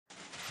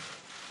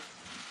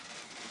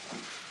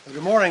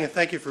Good morning, and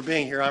thank you for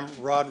being here. I'm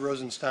Rod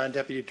Rosenstein,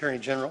 Deputy Attorney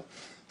General,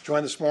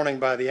 joined this morning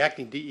by the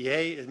Acting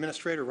DEA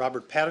Administrator,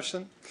 Robert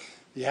Patterson,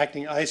 the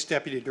Acting ICE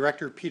Deputy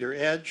Director, Peter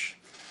Edge,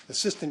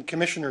 Assistant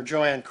Commissioner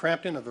Joanne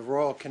Crampton of the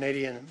Royal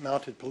Canadian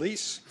Mounted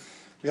Police.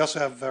 We also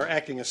have our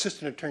Acting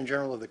Assistant Attorney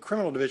General of the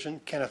Criminal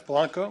Division, Kenneth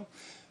Blanco,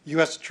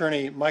 U.S.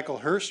 Attorney Michael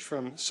Hurst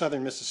from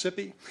Southern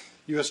Mississippi,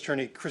 U.S.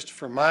 Attorney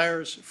Christopher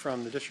Myers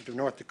from the District of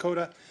North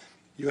Dakota,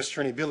 U.S.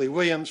 Attorney Billy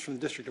Williams from the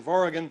District of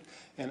Oregon,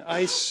 and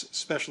ICE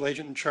Special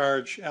Agent in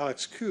Charge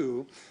Alex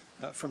Koo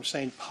from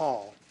St.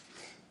 Paul.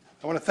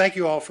 I want to thank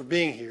you all for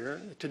being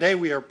here. Today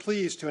we are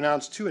pleased to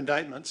announce two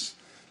indictments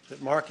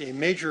that mark a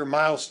major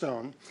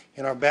milestone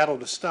in our battle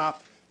to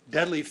stop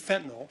deadly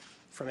fentanyl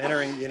from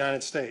entering the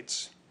United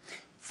States.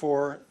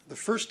 For the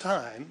first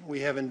time, we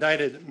have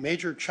indicted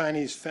major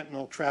Chinese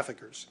fentanyl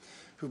traffickers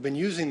who've been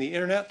using the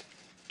internet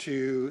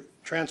to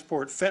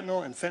transport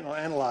fentanyl and fentanyl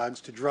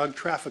analogs to drug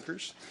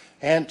traffickers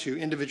and to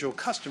individual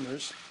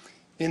customers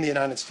in the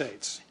United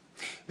States.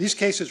 These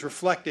cases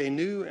reflect a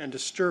new and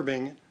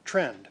disturbing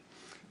trend,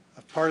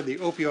 a part of the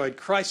opioid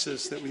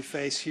crisis that we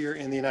face here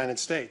in the United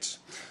States.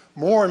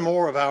 More and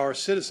more of our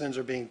citizens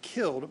are being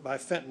killed by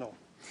fentanyl.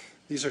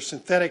 These are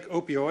synthetic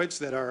opioids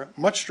that are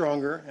much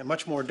stronger and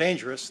much more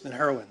dangerous than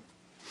heroin.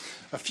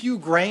 A few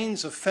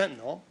grains of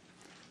fentanyl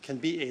can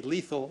be a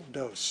lethal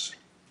dose.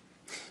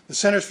 The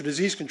Centers for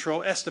Disease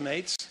Control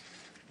estimates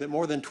that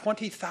more than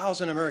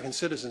 20,000 American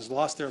citizens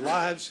lost their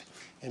lives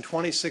in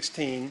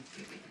 2016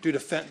 due to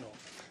fentanyl.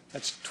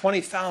 That's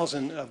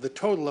 20,000 of the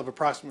total of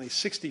approximately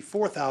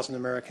 64,000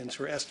 Americans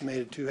who are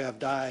estimated to have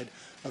died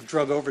of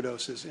drug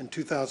overdoses in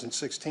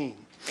 2016.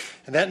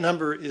 And that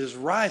number is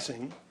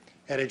rising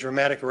at a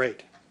dramatic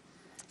rate.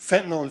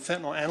 Fentanyl and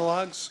fentanyl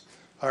analogs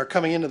are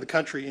coming into the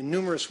country in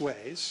numerous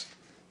ways,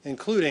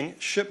 including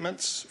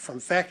shipments from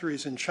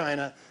factories in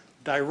China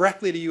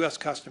directly to U.S.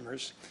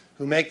 customers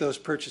who make those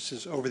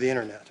purchases over the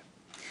internet.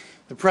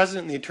 The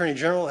President and the Attorney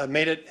General have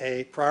made it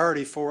a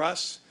priority for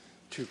us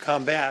to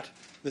combat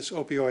this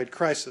opioid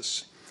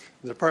crisis.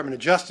 The Department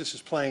of Justice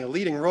is playing a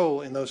leading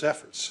role in those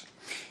efforts.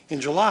 In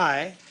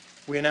July,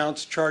 we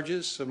announced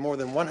charges of more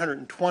than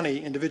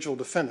 120 individual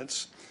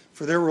defendants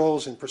for their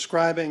roles in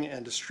prescribing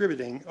and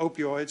distributing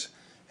opioids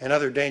and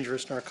other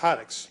dangerous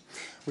narcotics.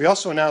 We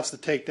also announced the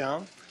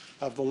takedown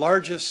of the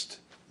largest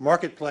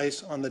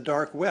marketplace on the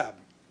dark web,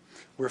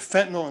 where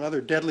fentanyl and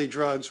other deadly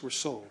drugs were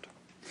sold.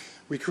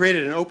 We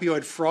created an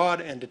opioid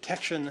fraud and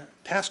detection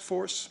task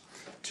force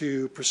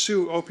to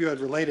pursue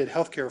opioid-related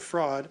healthcare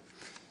fraud,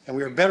 and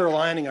we are better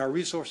aligning our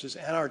resources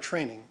and our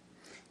training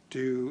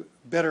to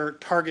better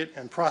target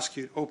and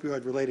prosecute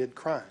opioid-related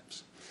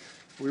crimes.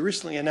 We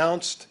recently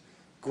announced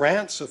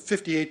grants of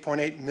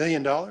 $58.8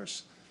 million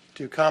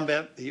to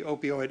combat the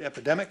opioid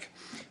epidemic,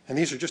 and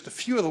these are just a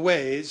few of the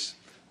ways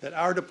that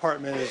our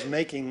department is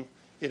making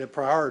it a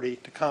priority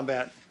to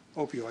combat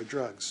opioid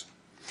drugs.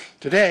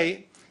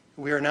 Today,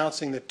 we are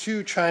announcing that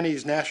two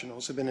Chinese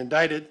nationals have been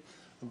indicted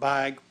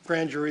by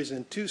grand juries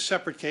in two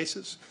separate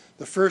cases,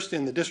 the first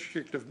in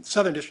the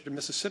Southern District of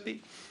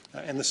Mississippi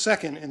and the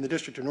second in the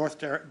District of North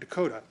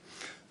Dakota.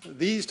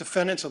 These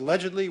defendants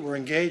allegedly were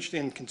engaged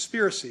in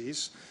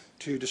conspiracies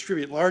to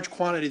distribute large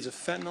quantities of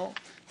fentanyl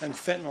and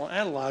fentanyl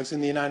analogs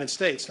in the United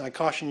States. And I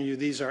caution you,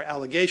 these are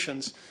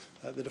allegations.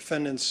 The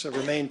defendants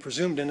remain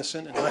presumed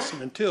innocent unless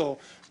and until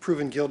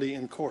proven guilty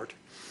in court.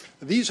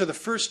 These are the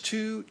first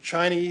two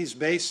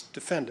Chinese-based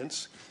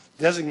defendants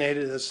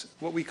designated as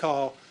what we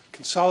call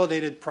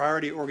Consolidated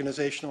Priority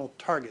Organizational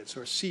Targets,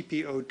 or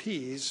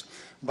CPOTs,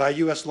 by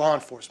U.S. law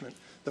enforcement,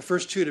 the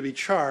first two to be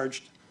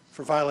charged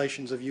for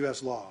violations of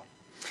U.S. law.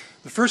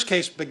 The first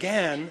case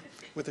began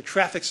with a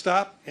traffic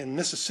stop in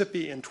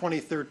Mississippi in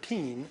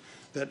 2013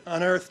 that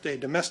unearthed a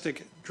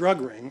domestic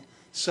drug ring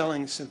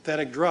selling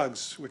synthetic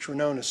drugs, which were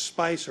known as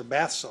spice or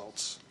bath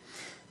salts.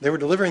 They were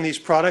delivering these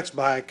products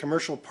by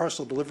commercial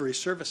parcel delivery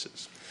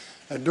services.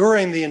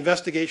 During the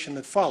investigation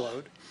that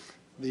followed,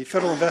 the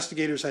federal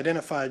investigators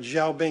identified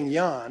Xiaobing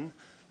Yan,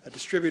 a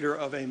distributor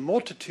of a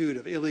multitude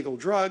of illegal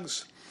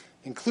drugs,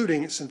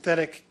 including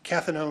synthetic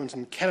cathinones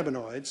and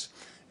cannabinoids,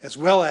 as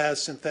well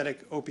as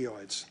synthetic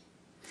opioids.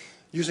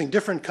 Using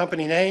different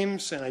company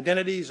names and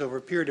identities over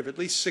a period of at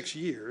least 6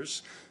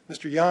 years,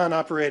 Mr. Yan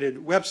operated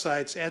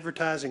websites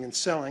advertising and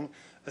selling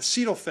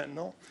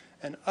acetylfentanyl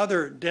and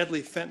other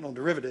deadly fentanyl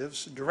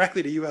derivatives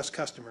directly to U.S.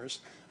 customers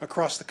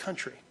across the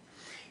country.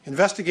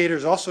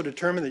 Investigators also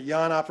determined that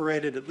Yan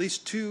operated at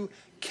least 2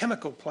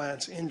 chemical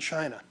plants in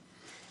China.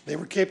 They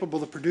were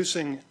capable of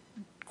producing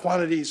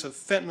quantities of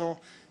fentanyl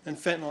and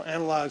fentanyl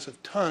analogs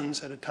of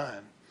tons at a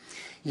time.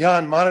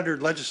 Yan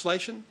monitored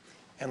legislation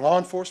and law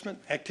enforcement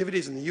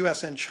activities in the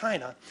U.S. and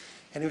China,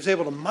 and he was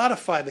able to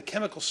modify the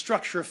chemical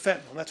structure of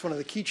fentanyl. That's one of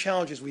the key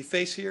challenges we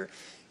face here,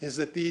 is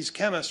that these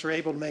chemists are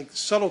able to make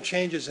subtle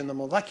changes in the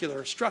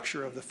molecular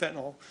structure of the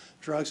fentanyl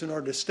drugs in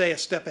order to stay a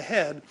step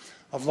ahead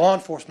of law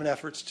enforcement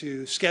efforts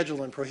to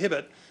schedule and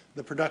prohibit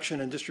the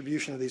production and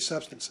distribution of these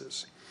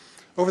substances.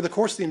 Over the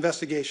course of the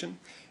investigation,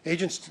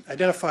 agents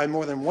identified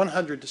more than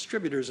 100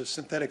 distributors of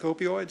synthetic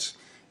opioids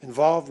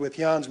involved with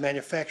Jan's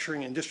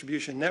manufacturing and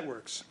distribution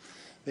networks.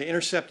 They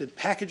intercepted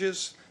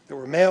packages that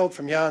were mailed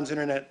from Jan's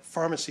internet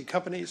pharmacy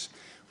companies.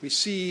 We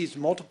seized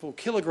multiple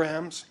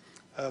kilograms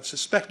of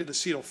suspected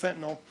acetyl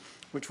fentanyl,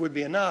 which would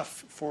be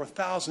enough for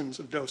thousands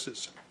of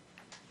doses.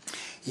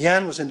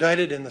 Jan was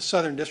indicted in the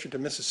Southern District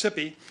of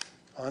Mississippi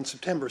on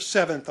September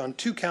 7th on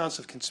 2 counts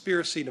of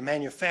conspiracy to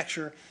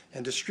manufacture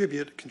and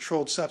distribute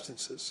controlled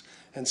substances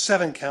and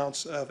 7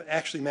 counts of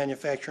actually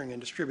manufacturing and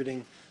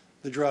distributing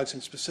the drugs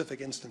in specific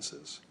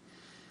instances.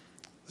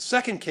 The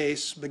second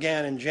case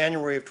began in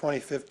January of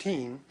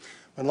 2015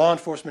 when law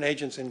enforcement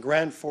agents in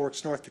Grand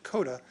Forks, North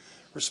Dakota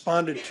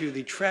responded to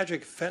the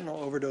tragic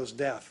fentanyl overdose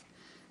death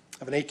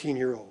of an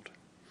 18-year-old.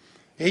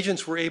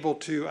 Agents were able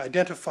to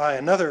identify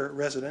another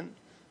resident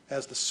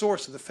as the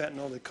source of the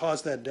fentanyl that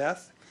caused that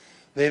death.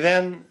 They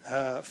then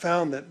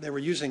found that they were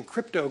using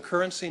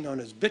cryptocurrency known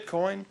as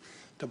Bitcoin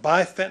to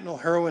buy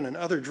fentanyl, heroin, and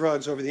other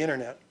drugs over the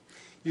internet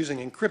using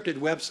encrypted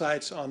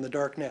websites on the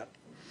dark net.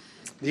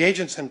 The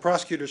agents and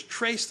prosecutors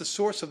traced the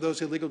source of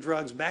those illegal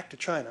drugs back to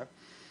China.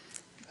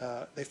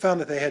 They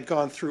found that they had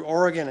gone through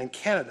Oregon and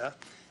Canada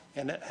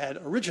and had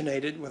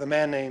originated with a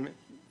man named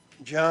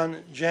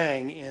John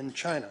Zhang in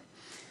China.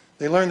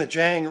 They learned that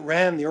Zhang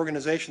ran the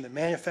organization that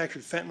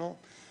manufactured fentanyl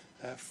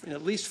in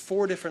at least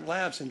 4 different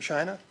labs in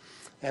China,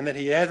 and that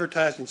he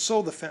advertised and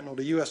sold the fentanyl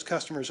to U.S.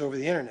 customers over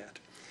the internet.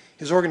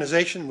 His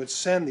organization would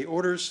send the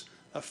orders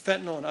of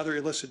fentanyl and other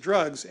illicit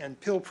drugs and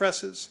pill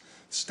presses,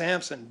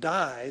 stamps, and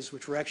dyes,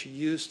 which were actually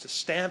used to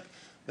stamp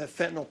that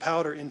fentanyl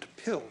powder into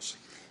pills.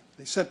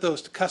 They sent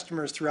those to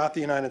customers throughout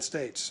the United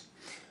States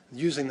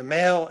using the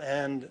mail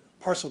and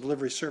parcel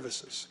delivery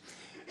services.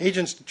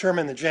 Agents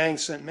determined that Zhang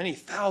sent many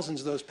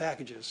thousands of those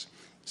packages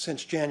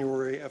since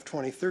January of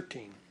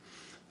 2013.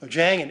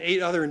 Zhang and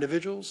 8 other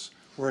individuals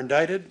were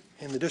indicted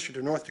in the District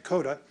of North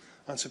Dakota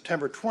on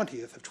September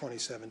 20th of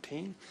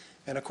 2017,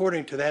 and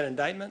according to that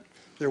indictment,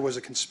 there was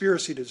a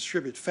conspiracy to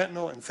distribute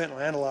fentanyl and fentanyl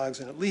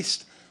analogs in at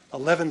least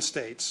 11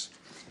 states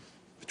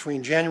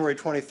between January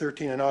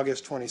 2013 and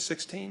August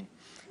 2016,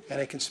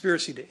 and a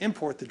conspiracy to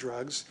import the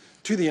drugs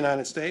to the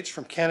United States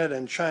from Canada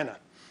and China.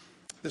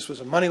 This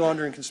was a money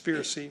laundering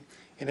conspiracy,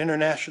 an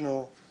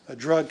international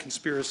drug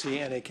conspiracy,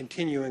 and a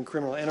continuing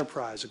criminal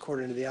enterprise,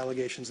 according to the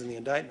allegations in the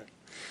indictment.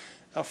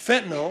 Now,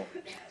 fentanyl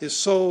is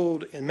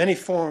sold in many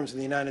forms in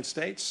the United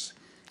States,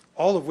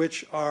 all of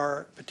which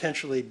are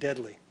potentially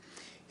deadly.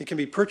 It can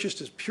be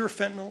purchased as pure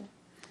fentanyl,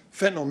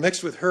 fentanyl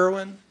mixed with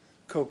heroin,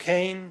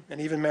 cocaine,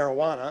 and even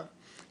marijuana,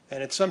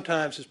 and it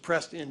sometimes is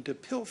pressed into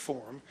pill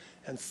form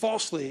and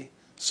falsely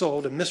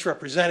sold and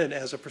misrepresented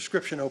as a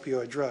prescription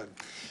opioid drug.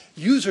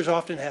 Users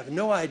often have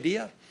no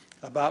idea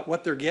about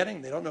what they're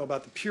getting. They don't know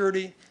about the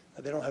purity.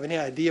 They don't have any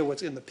idea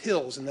what's in the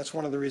pills, and that's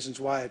one of the reasons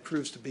why it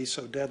proves to be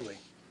so deadly.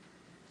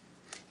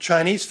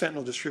 Chinese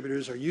fentanyl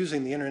distributors are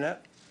using the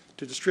internet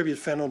to distribute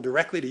fentanyl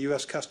directly to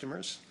U.S.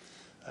 customers.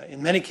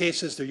 In many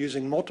cases, they're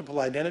using multiple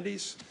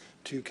identities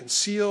to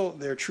conceal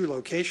their true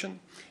location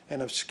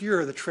and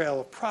obscure the trail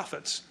of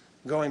profits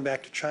going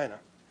back to China.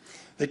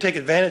 They take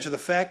advantage of the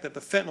fact that the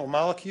fentanyl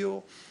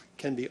molecule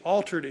can be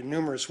altered in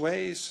numerous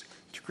ways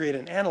to create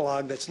an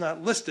analog that's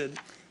not listed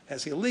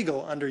as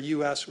illegal under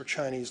U.S. or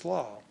Chinese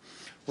law.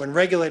 When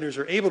regulators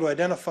are able to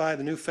identify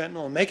the new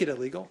fentanyl and make it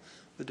illegal,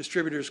 the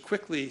distributors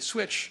quickly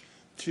switch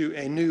to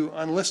a new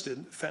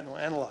unlisted fentanyl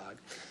analog.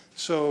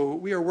 So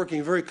we are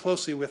working very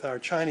closely with our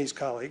Chinese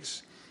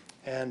colleagues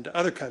and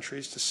other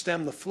countries to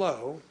stem the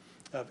flow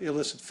of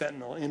illicit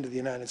fentanyl into the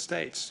United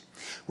States.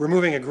 We're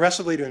moving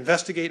aggressively to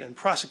investigate and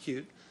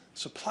prosecute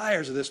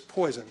suppliers of this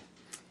poison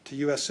to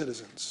U.S.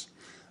 citizens.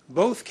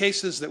 Both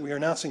cases that we are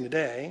announcing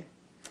today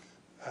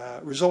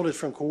resulted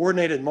from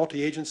coordinated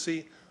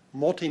multi-agency,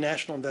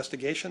 multinational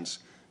investigations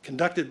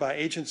conducted by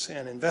agents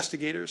and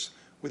investigators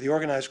with the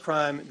Organized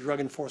Crime Drug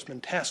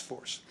Enforcement Task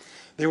Force.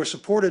 They were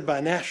supported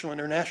by national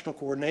and international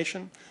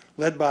coordination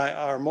led by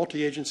our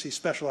Multi-Agency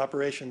Special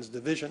Operations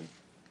Division.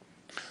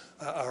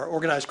 Our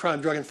Organized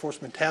Crime Drug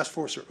Enforcement Task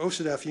Force, or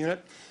OCDF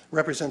unit,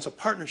 represents a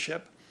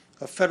partnership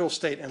of federal,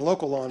 state, and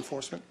local law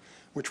enforcement,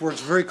 which works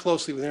very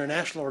closely with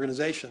international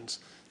organizations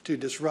to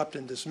disrupt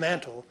and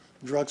dismantle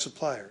drug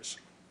suppliers.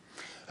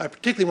 I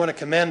particularly want to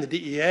commend the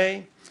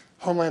DEA,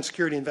 Homeland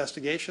Security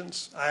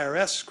Investigations,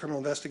 IRS, Criminal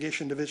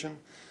Investigation Division,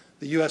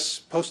 the U.S.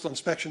 Postal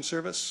Inspection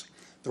Service,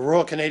 the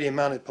Royal Canadian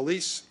Mounted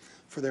Police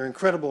for their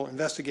incredible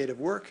investigative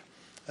work,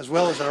 as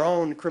well as our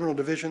own criminal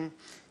division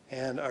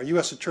and our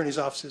U.S. Attorney's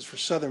offices for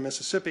Southern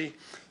Mississippi,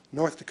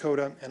 North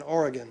Dakota, and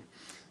Oregon.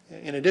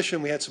 In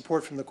addition, we had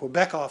support from the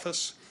Quebec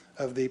office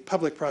of the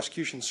Public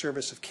Prosecution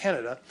Service of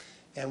Canada,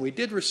 and we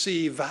did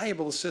receive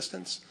valuable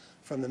assistance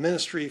from the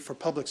Ministry for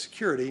Public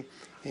Security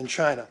in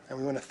China, and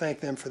we want to thank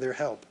them for their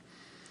help.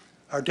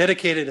 Our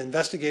dedicated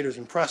investigators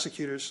and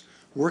prosecutors,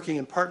 working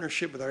in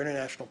partnership with our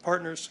international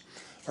partners,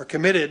 are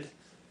committed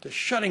to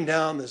shutting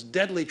down this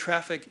deadly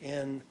traffic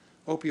in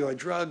opioid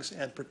drugs,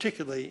 and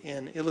particularly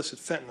in illicit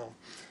fentanyl,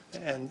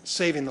 and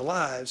saving the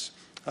lives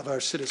of our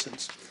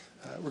citizens.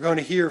 We're going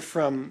to hear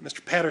from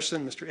Mr.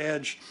 Patterson, Mr.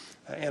 Edge,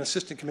 and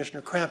Assistant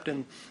Commissioner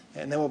Crampton,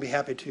 and then we'll be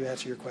happy to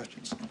answer your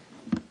questions.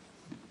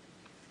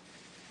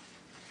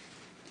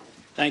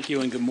 Thank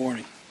you and good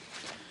morning.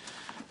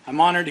 I'm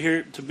honored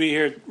to be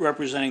here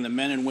representing the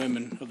men and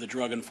women of the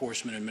Drug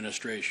Enforcement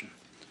Administration.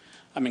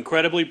 I'm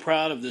incredibly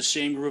proud of this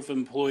same group of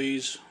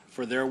employees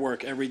for their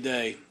work every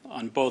day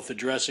on both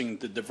addressing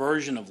the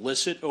diversion of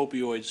licit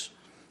opioids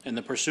and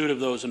the pursuit of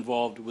those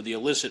involved with the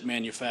illicit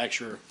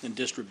manufacture and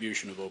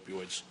distribution of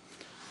opioids,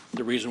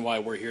 the reason why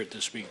we're here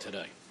to speak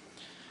today.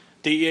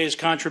 DEA's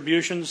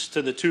contributions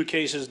to the two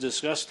cases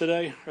discussed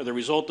today are the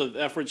result of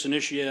efforts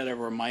initiated out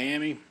of our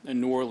Miami and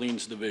New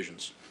Orleans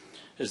divisions.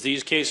 As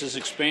these cases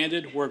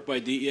expanded, work by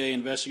DEA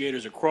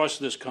investigators across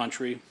this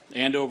country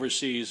and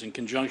overseas in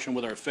conjunction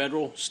with our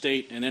federal,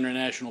 state, and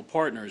international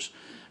partners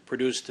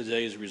produced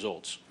today's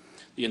results.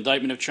 The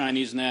indictment of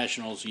Chinese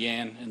nationals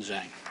Yan and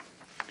Zhang.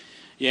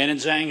 Yan and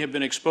Zhang have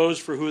been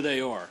exposed for who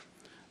they are.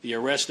 The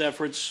arrest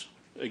efforts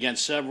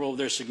against several of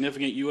their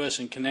significant U.S.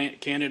 and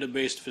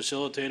Canada-based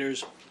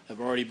facilitators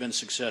have already been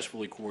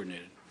successfully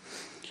coordinated.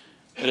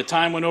 At a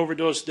time when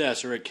overdose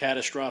deaths are at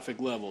catastrophic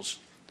levels,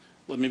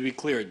 let me be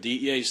clear,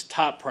 DEA's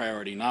top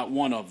priority, not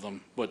one of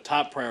them, but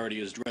top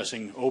priority is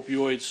addressing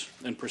opioids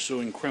and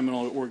pursuing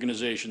criminal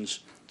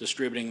organizations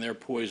distributing their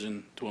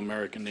poison to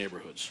American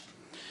neighborhoods.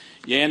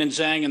 Yan and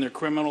Zhang and their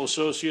criminal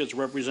associates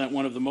represent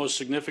one of the most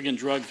significant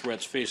drug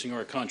threats facing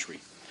our country.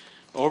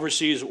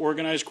 Overseas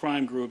organized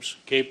crime groups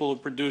capable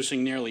of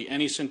producing nearly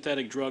any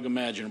synthetic drug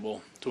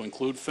imaginable, to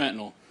include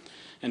fentanyl,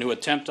 and who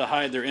attempt to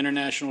hide their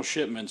international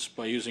shipments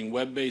by using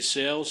web-based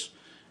sales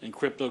and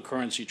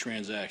cryptocurrency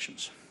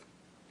transactions.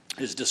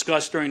 As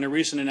discussed during the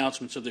recent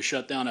announcements of the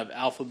shutdown of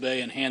Alpha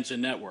Bay and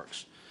Hansen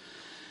networks,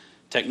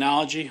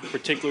 technology,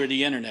 particularly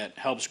the internet,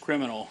 helps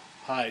criminals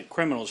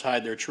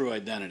hide their true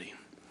identity.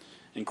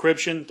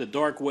 Encryption, the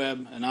dark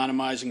web,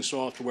 anonymizing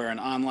software, and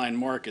online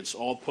markets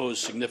all pose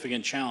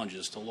significant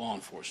challenges to law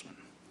enforcement.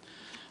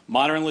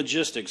 Modern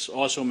logistics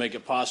also make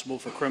it possible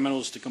for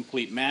criminals to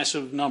complete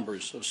massive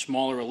numbers of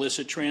smaller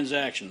illicit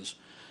transactions,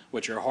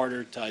 which are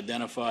harder to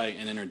identify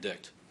and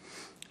interdict.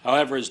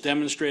 However, as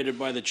demonstrated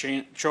by the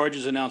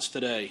charges announced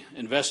today,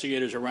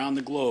 investigators around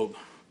the globe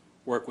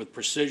work with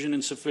precision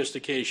and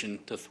sophistication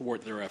to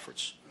thwart their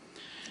efforts.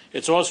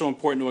 It's also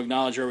important to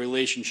acknowledge our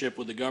relationship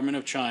with the government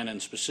of China,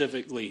 and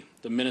specifically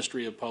the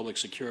Ministry of Public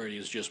Security,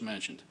 as just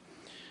mentioned.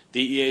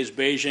 DEA's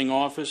Beijing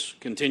office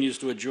continues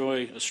to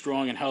enjoy a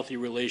strong and healthy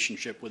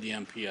relationship with the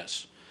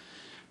MPS.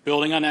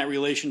 Building on that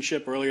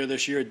relationship, earlier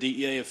this year,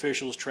 DEA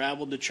officials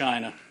traveled to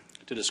China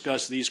to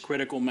discuss these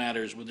critical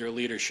matters with their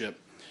leadership,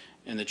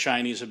 and the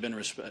Chinese have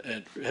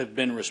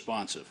been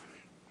responsive.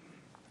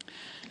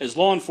 As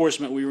law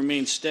enforcement, we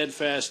remain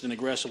steadfast in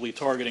aggressively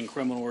targeting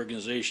criminal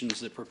organizations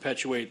that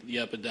perpetuate the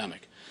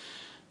epidemic.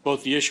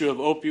 But the issue of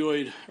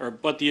opioid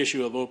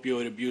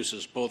abuse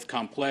is both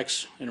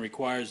complex and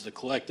requires the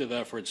collective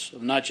efforts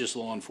of not just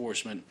law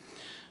enforcement,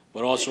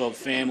 but also of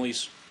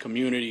families,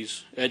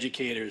 communities,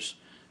 educators,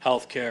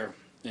 healthcare,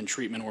 and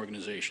treatment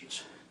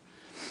organizations.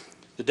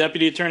 The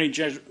Deputy Attorney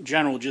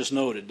General just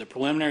noted the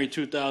preliminary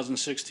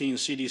 2016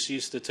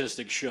 CDC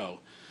statistics show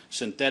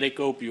synthetic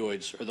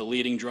opioids are the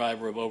leading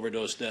driver of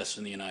overdose deaths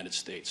in the United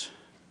States.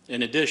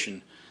 In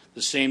addition,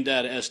 the same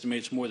data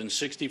estimates more than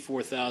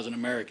 64,000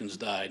 Americans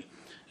died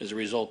as a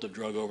result of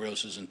drug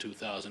overdoses in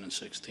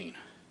 2016.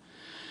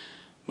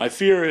 My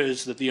fear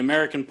is that the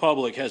American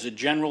public has a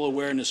general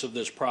awareness of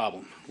this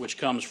problem, which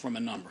comes from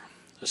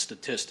a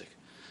statistic,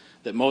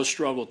 that most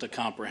struggle to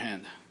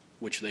comprehend,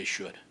 which they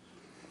should.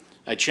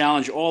 I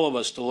challenge all of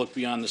us to look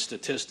beyond the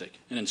statistic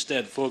and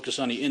instead focus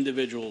on the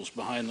individuals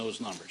behind those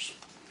numbers.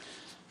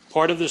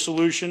 Part of the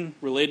solution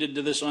related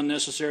to this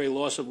unnecessary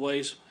loss of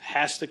life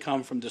has to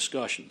come from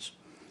discussions,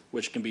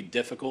 which can be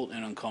difficult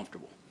and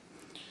uncomfortable.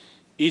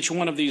 Each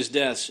one of these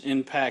deaths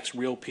impacts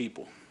real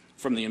people,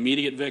 from the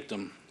immediate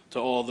victim to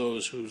all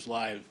those whose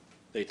lives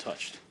they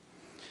touched.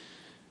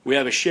 We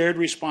have a shared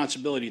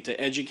responsibility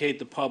to educate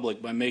the public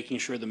by making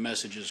sure the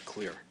message is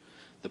clear.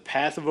 The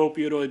path of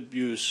opioid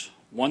abuse,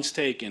 once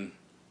taken,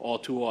 all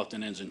too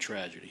often ends in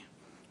tragedy.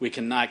 We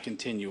cannot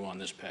continue on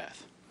this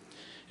path.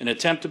 In an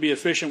attempt to be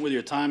efficient with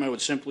your time, I would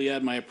simply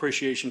add my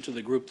appreciation to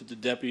the group that the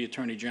Deputy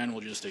Attorney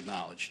General just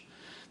acknowledged.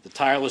 The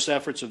tireless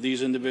efforts of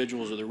these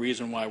individuals are the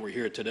reason why we're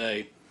here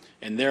today,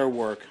 and their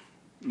work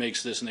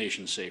makes this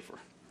nation safer.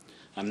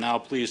 I'm now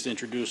pleased to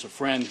introduce a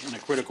friend and a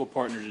critical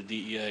partner to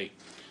DEA,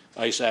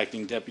 ICE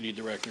Acting Deputy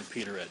Director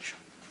Peter Edge.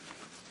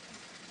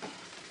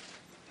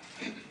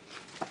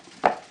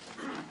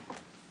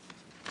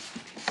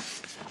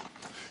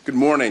 Good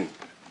morning,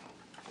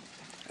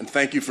 and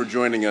thank you for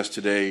joining us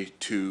today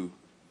to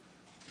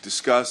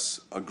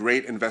discuss a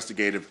great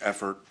investigative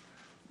effort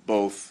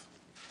both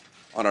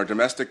on our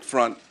domestic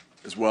front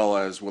as well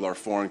as with our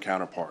foreign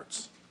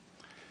counterparts.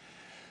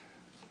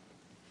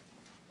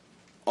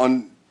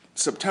 On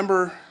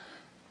September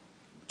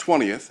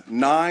 20th,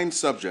 9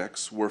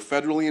 subjects were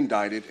federally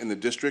indicted in the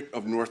District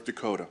of North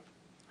Dakota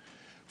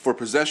for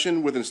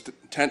possession with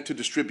intent to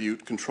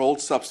distribute controlled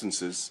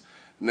substances,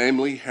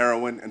 namely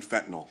heroin and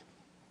fentanyl.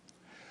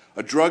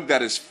 a drug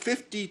that is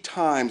 50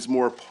 times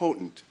more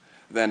potent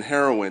than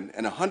heroin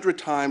and 100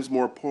 times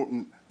more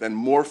potent than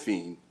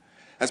morphine,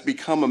 has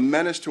become a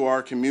menace to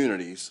our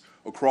communities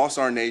across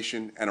our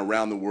nation and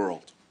around the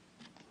world.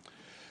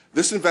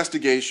 This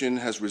investigation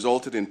has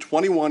resulted in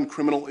 21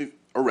 criminal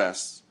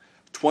arrests,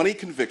 20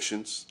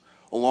 convictions,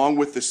 along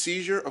with the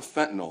seizure of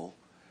fentanyl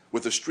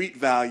with a street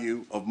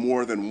value of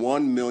more than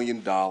 $1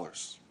 million.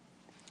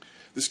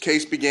 This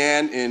case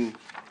began in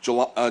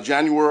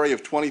January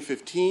of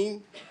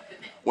 2015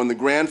 when the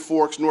Grand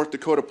Forks, North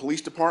Dakota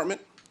Police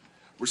Department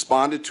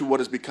responded to what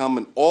has become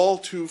an all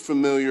too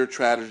familiar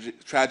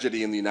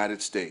tragedy in the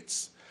United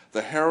States,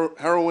 the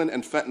heroin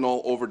and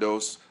fentanyl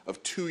overdose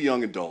of 2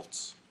 young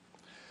adults.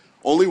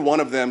 Only one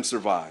of them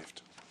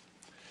survived.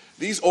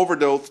 These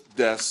overdose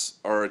deaths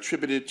are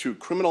attributed to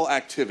criminal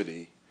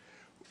activity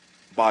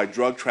by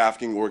drug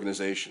trafficking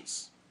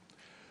organizations.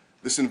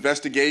 This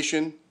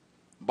investigation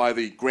by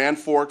the Grand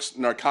Forks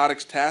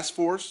Narcotics Task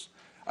Force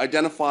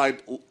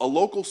identified a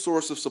local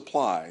source of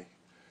supply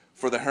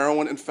for the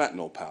heroin and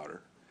fentanyl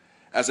powder,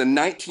 as a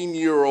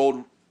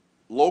 19-year-old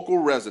local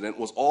resident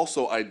was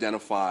also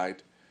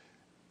identified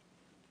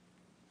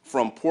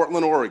from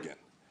Portland, Oregon,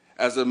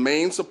 as a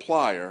main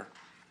supplier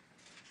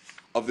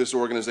of this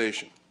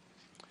organization.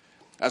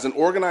 As an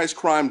organized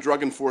crime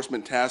drug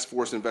enforcement task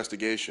force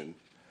investigation,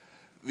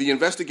 the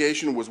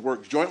investigation was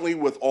worked jointly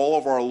with all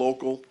of our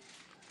local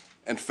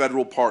and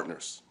federal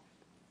partners.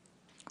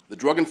 The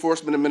Drug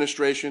Enforcement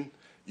Administration,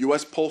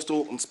 U.S.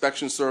 Postal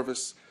Inspection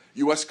Service,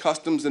 U.S.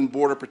 Customs and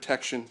Border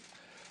Protection,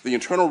 the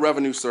Internal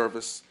Revenue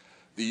Service,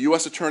 the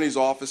U.S. Attorney's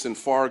Office in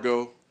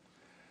Fargo,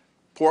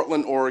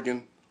 Portland,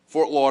 Oregon,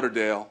 Fort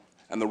Lauderdale,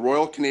 and the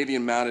Royal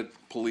Canadian Mounted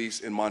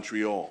Police in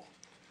Montreal.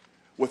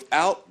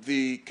 Without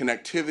the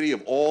connectivity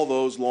of all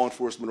those law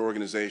enforcement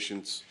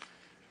organizations,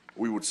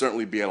 we would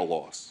certainly be at a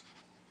loss.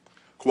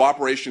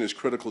 Cooperation is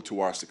critical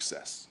to our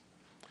success.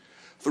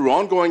 Through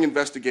ongoing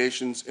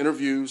investigations,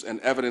 interviews, and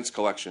evidence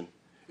collection,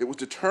 it was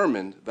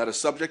determined that a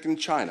subject in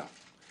China,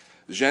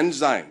 Zhen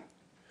Zhang,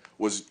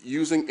 was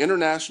using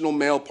international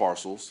mail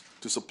parcels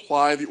to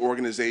supply the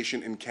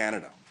organization in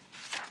Canada.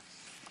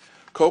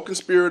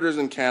 Co-conspirators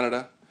in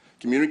Canada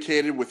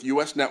communicated with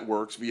U.S.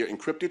 networks via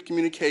encrypted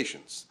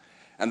communications,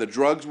 and the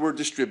drugs were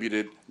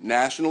distributed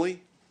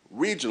nationally,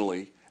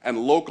 regionally, and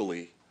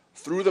locally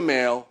through the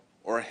mail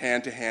or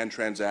hand-to-hand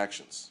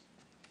transactions.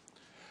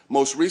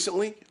 Most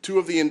recently, 2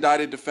 of the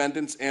indicted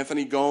defendants,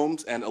 Anthony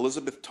Gomes and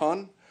Elizabeth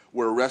Tunn,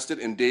 were arrested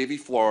in Davie,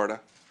 Florida,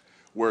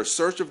 where a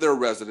search of their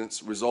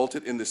residence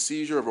resulted in the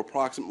seizure of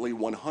approximately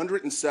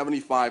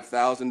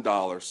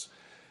 $175,000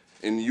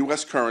 in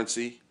U.S.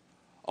 currency,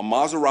 a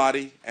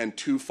Maserati, and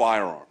 2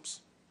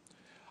 firearms.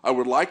 I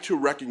would like to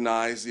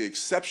recognize the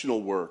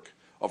exceptional work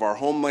of our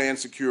Homeland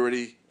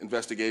Security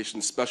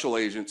Investigations Special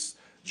Agents,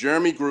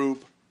 Jeremy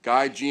Grube,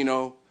 Guy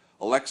Gino,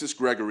 Alexis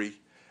Gregory,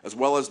 as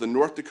well as the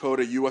North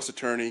Dakota U.S.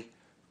 Attorney,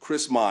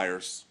 Chris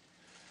Myers,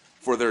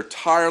 for their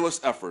tireless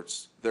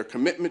efforts, their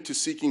commitment to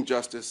seeking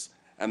justice,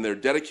 and their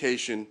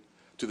dedication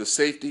to the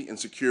safety and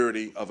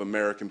security of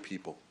American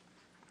people.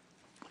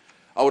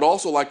 I would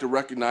also like to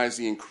recognize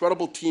the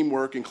incredible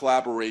teamwork and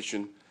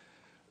collaboration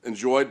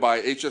enjoyed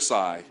by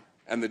HSI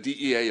and the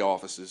DEA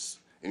offices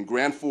in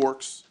Grand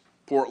Forks,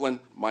 Portland,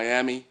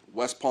 Miami,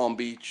 West Palm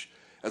Beach,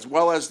 as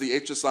well as the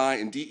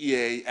HSI and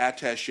DEA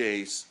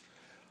attachés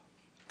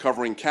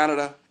covering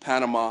Canada,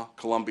 Panama,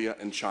 Colombia,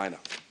 and China.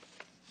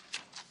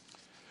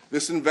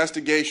 This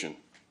investigation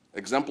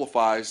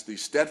exemplifies the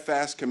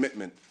steadfast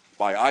commitment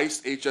by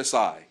ICE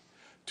HSI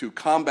to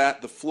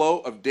combat the flow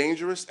of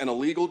dangerous and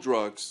illegal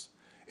drugs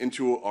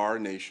into our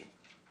nation.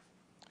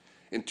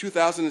 In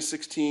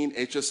 2016,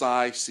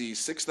 HSI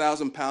seized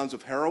 6,000 pounds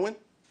of heroin,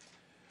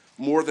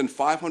 more than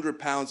 500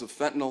 pounds of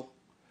fentanyl,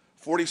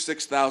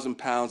 46,000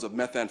 pounds of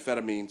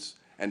methamphetamines,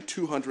 and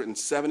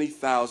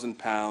 270,000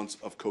 pounds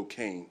of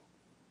cocaine.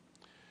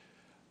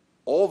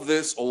 All of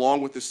this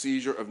along with the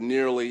seizure of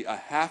nearly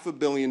 $500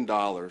 million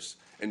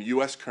in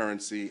U.S.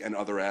 currency and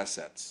other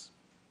assets.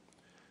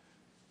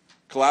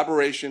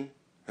 Collaboration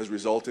has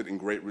resulted in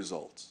great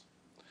results.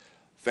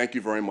 Thank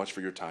you very much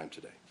for your time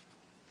today.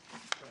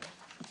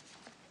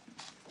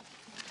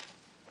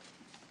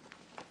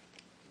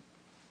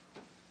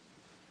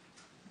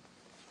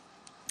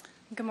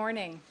 Good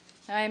morning.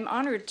 I'm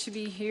honored to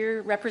be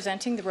here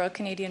representing the Royal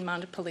Canadian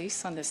Mounted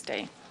Police on this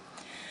day.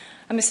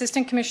 I'm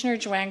Assistant Commissioner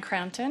Joanne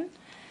Crampton,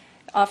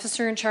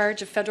 Officer in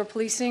charge of Federal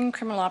Policing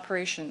Criminal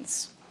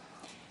Operations.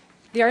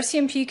 The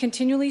RCMP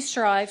continually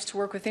strives to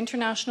work with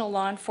international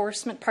law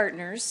enforcement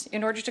partners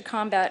in order to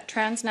combat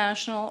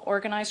transnational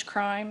organized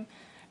crime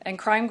and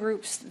crime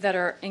groups that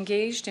are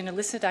engaged in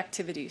illicit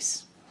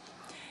activities.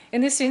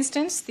 In this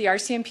instance, the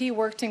RCMP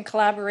worked in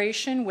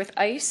collaboration with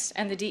ICE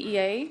and the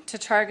DEA to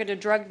target a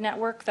drug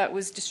network that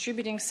was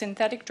distributing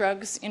synthetic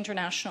drugs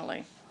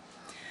internationally.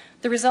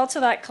 The results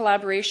of that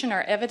collaboration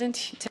are evident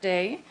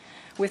today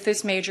with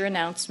this major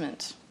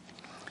announcement.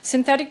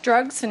 Synthetic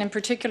drugs, and in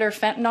particular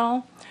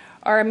fentanyl,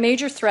 are a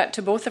major threat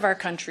to both of our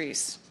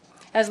countries.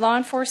 As law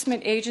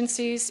enforcement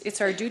agencies, it's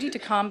our duty to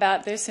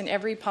combat this in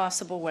every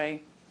possible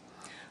way.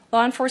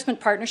 Law enforcement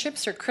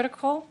partnerships are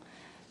critical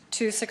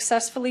to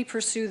successfully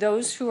pursue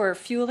those who are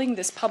fueling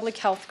this public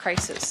health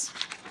crisis.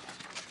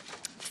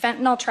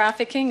 Fentanyl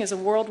trafficking is a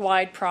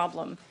worldwide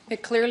problem.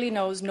 It clearly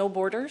knows no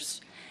borders,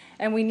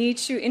 and we need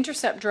to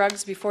intercept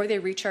drugs before they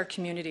reach our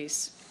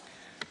communities.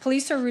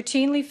 Police are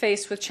routinely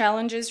faced with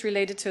challenges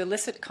related to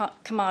illicit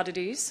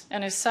commodities,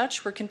 and as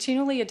such, we're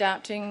continually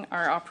adapting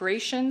our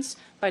operations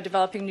by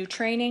developing new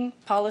training,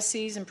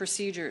 policies, and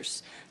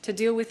procedures to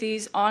deal with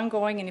these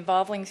ongoing and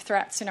evolving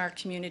threats in our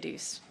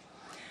communities.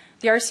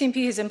 The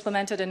RCMP has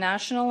implemented a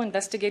national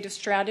investigative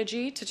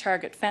strategy to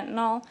target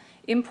fentanyl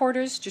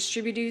importers,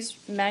 distributors,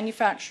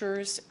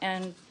 manufacturers,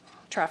 and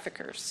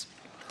traffickers.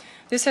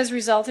 This has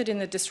resulted in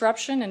the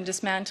disruption and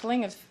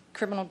dismantling of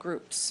criminal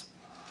groups.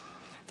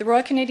 The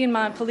Royal Canadian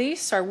Mounted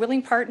Police are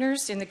willing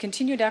partners in the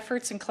continued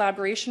efforts in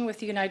collaboration with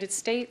the United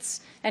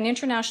States and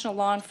international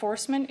law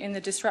enforcement in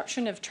the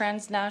disruption of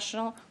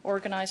transnational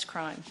organized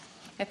crime.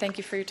 I thank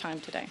you for your time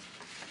today.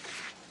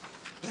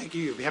 Thank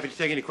you. Be happy to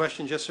take any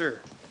questions. Yes,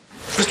 sir.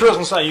 Mr.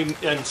 Rosenstein, you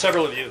and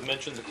several of you have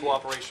mentioned the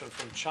cooperation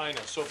from China.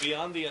 So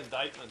beyond the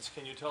indictments,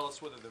 can you tell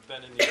us whether there have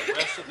been any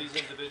arrests of these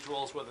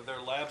individuals, whether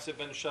their labs have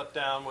been shut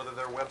down, whether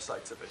their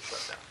websites have been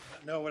shut down?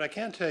 No, what I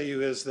can tell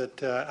you is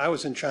that I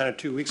was in China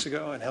 2 weeks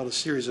ago and held a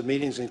series of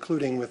meetings,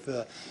 including with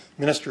the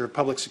Minister of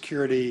Public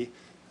Security,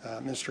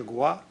 Minister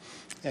Guo,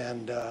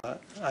 and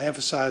I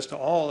emphasized to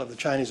all of the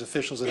Chinese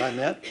officials that I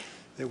met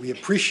that we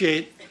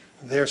appreciate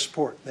their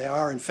support. They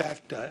are, in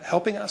fact,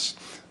 helping us,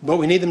 but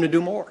we need them to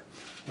do more.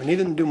 We need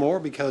them to do more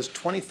because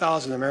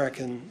 20,000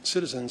 American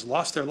citizens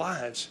lost their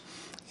lives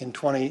in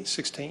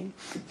 2016,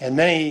 and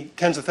many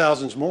tens of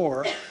thousands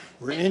more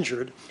were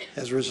injured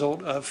as a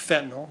result of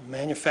fentanyl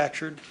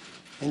manufactured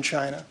in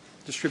China,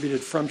 distributed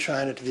from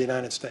China to the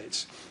United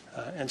States.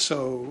 And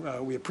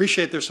so we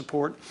appreciate their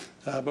support,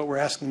 but we're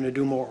asking them to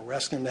do more. We're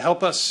asking them to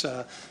help us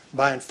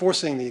by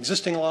enforcing the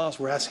existing laws.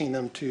 We're asking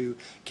them to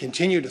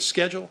continue to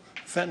schedule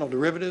fentanyl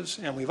derivatives,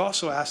 and we've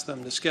also asked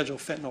them to schedule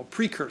fentanyl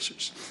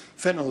precursors.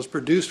 Fentanyl is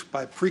produced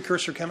by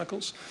precursor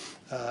chemicals,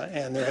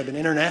 and there have been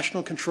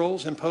international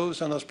controls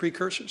imposed on those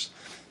precursors.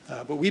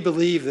 But we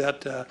believe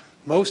that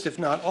most, if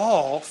not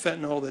all,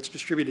 fentanyl that's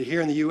distributed here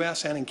in the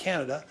U.S. and in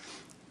Canada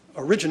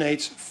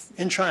originates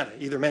in China,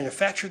 either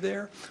manufactured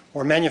there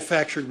or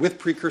manufactured with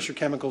precursor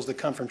chemicals that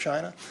come from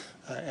China.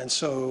 And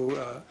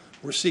so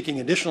we're seeking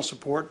additional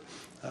support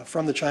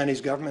from the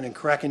Chinese government in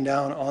cracking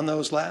down on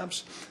those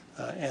labs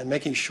and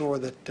making sure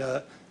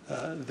that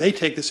they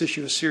take this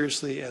issue as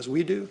seriously as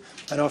we do.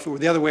 I know if it were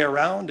the other way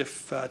around,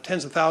 if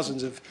tens of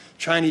thousands of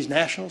Chinese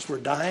nationals were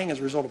dying as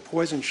a result of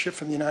poison shipped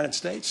from the United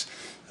States,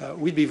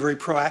 we'd be very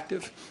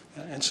proactive.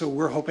 And so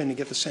we're hoping to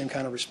get the same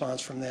kind of response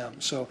from them.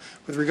 So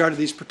with regard to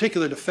these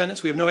particular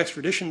defendants, we have no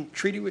extradition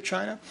treaty with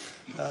China,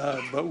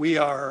 but we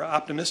are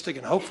optimistic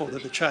and hopeful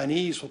that the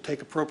Chinese will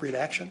take appropriate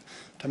action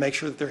to make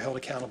sure that they're held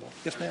accountable.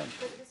 Yes, ma'am.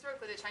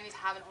 Historically, the Chinese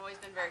haven't always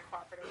been very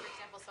cooperative. For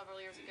example, several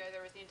years ago,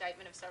 there was the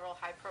indictment of several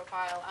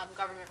high-profile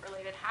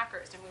government-related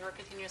hackers, and we were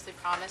continuously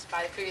promised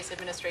by the previous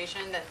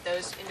administration that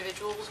those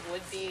individuals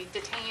would be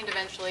detained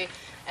eventually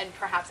and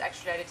perhaps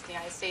extradited to the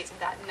United States, and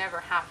that never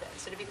happened.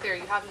 So to be clear,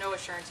 you have no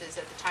assurances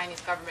that the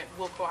Chinese government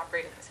will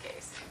cooperate in this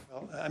case.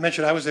 Well, I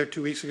mentioned I was there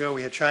 2 weeks ago.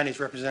 We had Chinese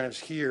representatives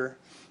here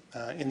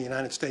in the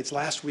United States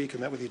last week who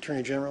met with the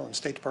Attorney General and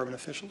State Department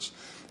officials,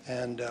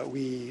 and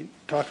we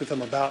talked with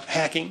them about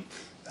hacking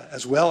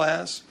as well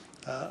as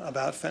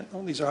about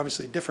fentanyl. These are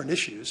obviously different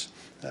issues.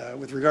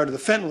 With regard to the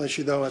fentanyl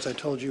issue, though, as I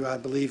told you, I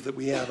believe that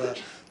we have a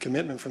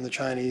commitment from the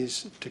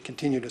Chinese to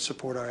continue to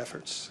support our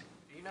efforts.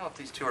 Do you know if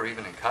these two are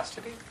even in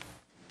custody?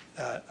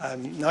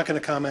 I'm not going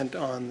to comment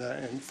on the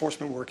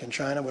enforcement work in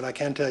China. What I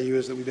can tell you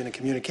is that we've been in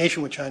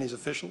communication with Chinese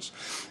officials,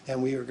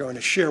 and we are going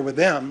to share with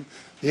them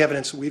the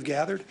evidence that we've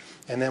gathered,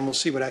 and then we'll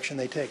see what action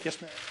they take. Yes,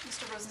 ma'am.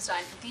 Mr.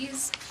 Rosenstein,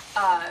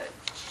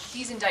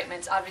 these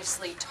indictments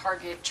obviously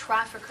target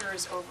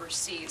traffickers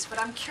overseas, but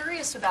I'm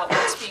curious about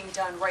what's being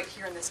done right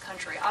here in this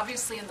country.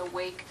 Obviously, in the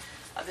wake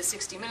of the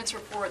 60 Minutes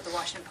report, the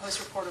Washington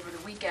Post report over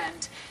the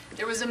weekend,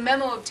 there was a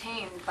memo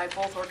obtained by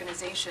both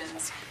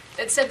organizations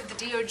that said that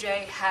the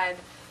DOJ had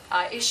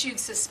issued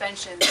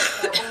suspensions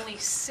for only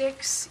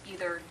 6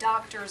 either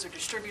doctors or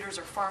distributors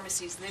or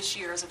pharmacies this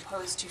year as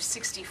opposed to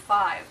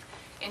 65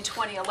 in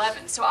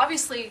 2011. So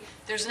obviously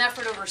there's an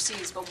effort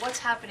overseas, but what's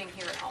happening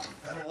here at home?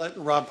 I'm going to let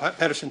Rob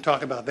Patterson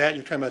talk about that.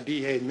 You're talking about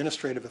DEA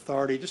administrative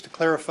authority. Just to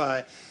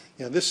clarify,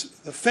 the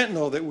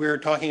fentanyl that we're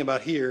talking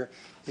about here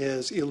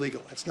is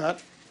illegal. It's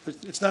not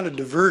a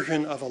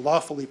diversion of a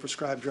lawfully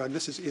prescribed drug.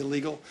 This is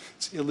illegal.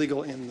 It's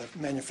illegal in the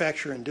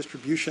manufacture and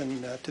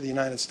distribution to the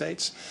United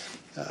States.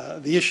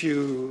 The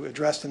issue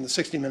addressed in the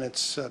 60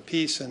 Minutes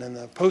piece and in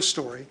the Post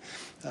story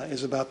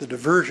is about the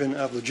diversion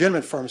of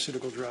legitimate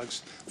pharmaceutical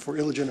drugs for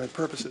illegitimate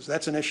purposes.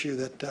 That's an issue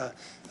that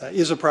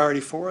is a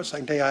priority for us. I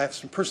can tell you I have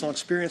some personal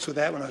experience with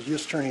that. When I was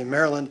U.S. Attorney in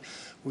Maryland,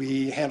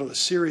 we handled a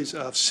series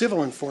of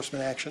civil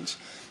enforcement actions.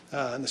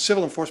 And the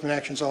civil enforcement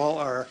actions all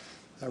are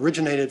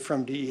originated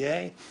from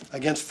DEA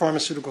against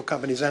pharmaceutical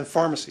companies and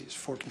pharmacies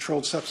for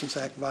Controlled Substance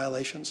Act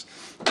violations.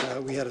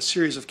 We had a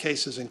series of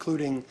cases,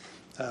 including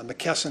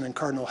McKesson and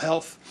Cardinal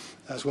Health,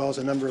 as well as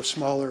a number of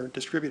smaller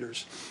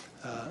distributors.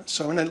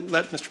 So I'm going to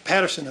let Mr.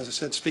 Patterson, as I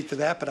said, speak to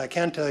that, but I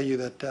can tell you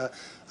that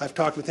I've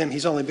talked with him.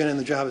 He's only been in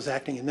the job as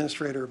acting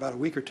administrator about a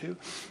week or two,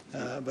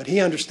 but he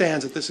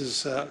understands that this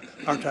is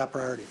our top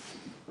priority.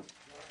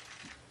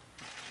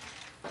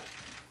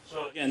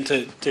 So again,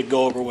 to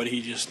go over what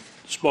he just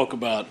spoke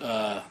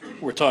about,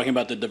 we're talking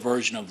about the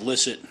diversion of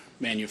illicit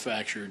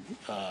manufactured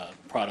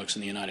products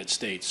in the United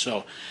States.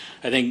 So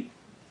I think,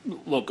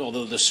 look,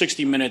 although the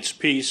 60 Minutes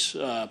piece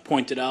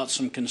pointed out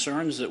some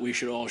concerns that we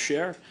should all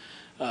share,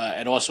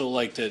 I'd also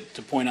like to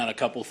point out a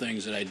couple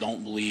things that I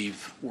don't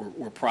believe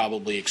were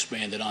probably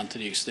expanded on to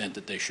the extent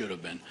that they should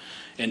have been.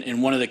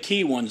 And one of the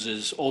key ones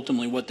is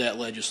ultimately what that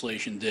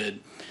legislation did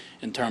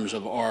in terms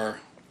of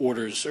our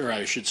orders, or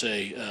I should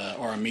say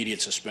our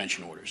immediate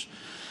suspension orders.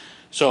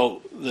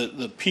 So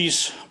the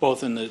piece,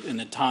 both in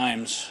the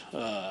Times,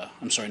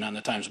 I'm sorry, not in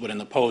the Times, but in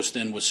the Post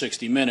and with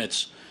 60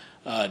 Minutes,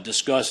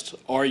 discussed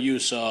our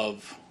use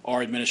of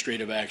our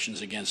administrative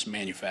actions against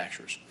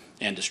manufacturers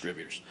and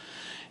distributors.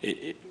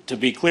 To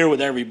be clear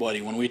with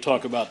everybody, when we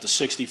talk about the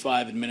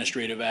 65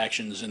 administrative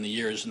actions in the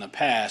years in the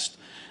past,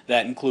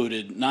 that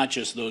included not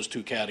just those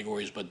two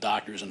categories, but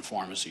doctors and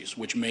pharmacies,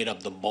 which made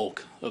up the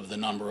bulk of the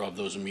number of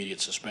those immediate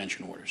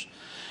suspension orders.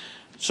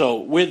 So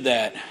with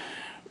that,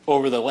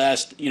 over the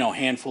last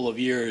handful of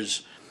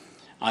years,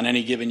 on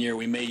any given year,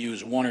 we may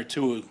use one or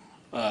two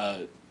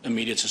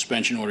immediate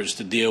suspension orders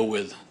to deal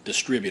with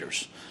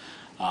distributors.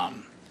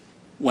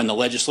 When the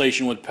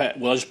legislation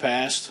was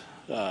passed,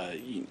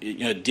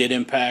 it did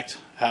impact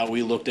how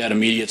we looked at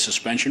immediate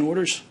suspension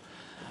orders.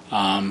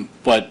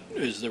 But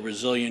as the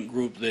resilient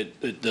group that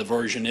the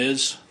diversion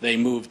is, they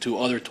moved to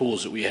other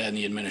tools that we had in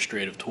the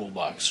administrative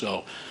toolbox.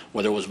 So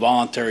whether it was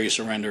voluntary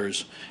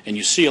surrenders, and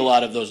you see a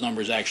lot of those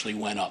numbers actually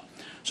went up.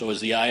 So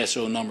as the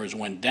ISO numbers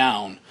went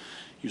down,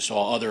 you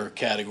saw other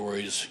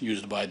categories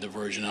used by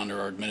diversion under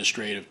our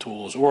administrative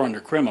tools or under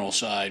criminal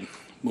side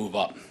move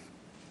up,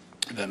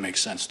 if that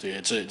makes sense to you.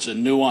 It's a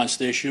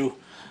nuanced issue,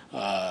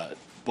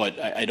 but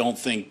I don't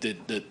think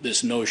that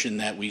this notion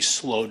that we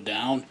slowed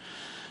down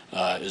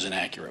is an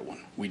accurate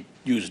one. We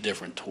use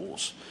different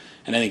tools.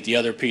 And I think the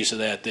other piece of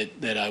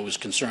that I was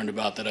concerned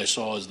about that I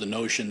saw is the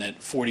notion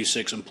that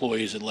 46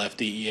 employees had left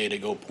DEA to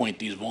go point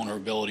these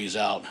vulnerabilities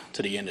out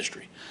to the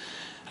industry.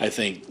 I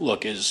think,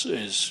 look,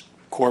 as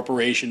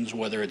corporations,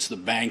 whether it's the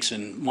banks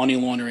and money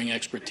laundering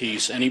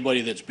expertise,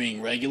 anybody that's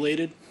being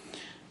regulated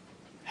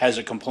has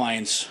a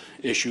compliance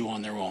issue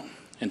on their own.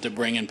 And to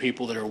bring in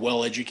people that are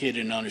well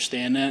educated and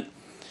understand that,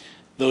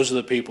 those are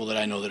the people that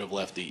I know that have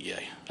left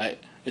DEA.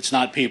 It's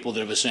not people that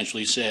have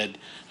essentially said,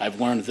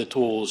 I've learned the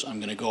tools, I'm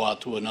going to go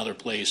out to another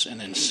place and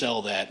then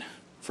sell that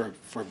for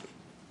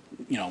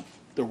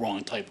the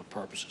wrong type of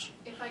purposes.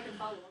 If I could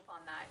follow up on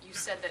that, you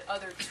said that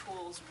other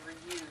tools were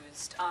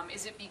used.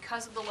 Is it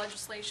because of the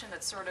legislation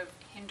that sort of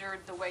hindered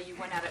the way you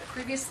went at it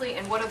previously?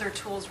 And what other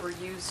tools were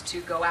used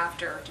to go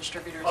after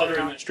distributors? Other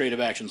administrative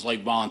actions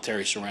like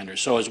voluntary surrender.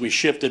 So as we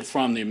shifted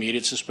from the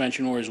immediate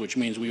suspension orders, which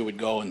means we would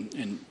go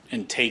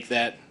and take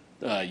that,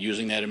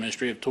 using that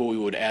administrative tool, we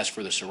would ask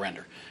for the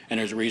surrender. And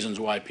there's reasons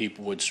why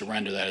people would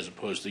surrender that as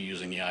opposed to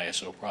using the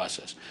ISO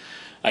process.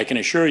 I can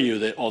assure you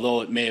that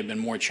although it may have been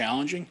more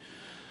challenging,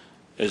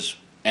 as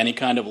any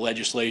kind of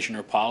legislation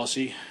or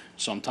policy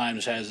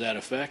sometimes has that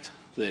effect,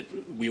 that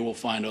we will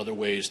find other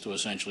ways to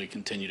essentially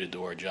continue to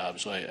do our job.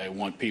 So I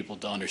want people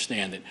to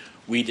understand that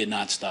we did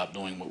not stop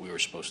doing what we were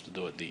supposed to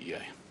do at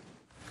DEA.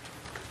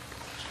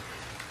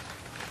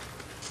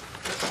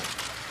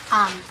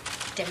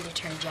 Deputy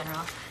Attorney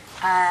General,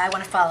 I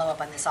want to follow up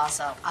on this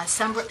also.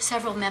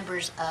 Several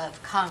members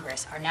of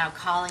Congress are now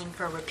calling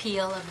for a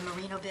repeal of the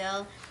Marino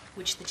bill,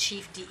 which the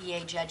chief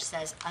DEA judge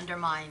says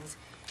undermines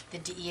the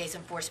DEA's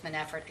enforcement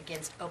effort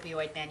against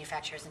opioid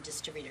manufacturers and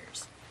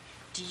distributors.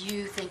 Do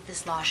you think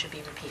this law should be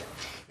repealed?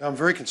 I'm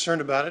very concerned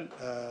about it.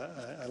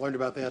 I learned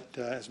about that,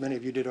 as many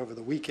of you did, over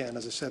the weekend.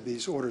 As I said,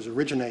 these orders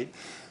originate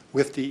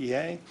with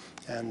DEA,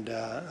 and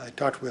I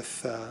talked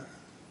with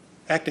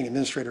Acting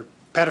Administrator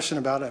Patterson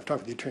about it. I've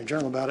talked with the Attorney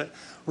General about it.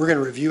 We're going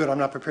to review it. I'm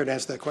not prepared to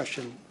answer that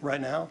question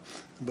right now,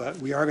 but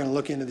we are going to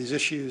look into these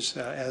issues,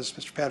 as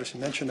Mr. Patterson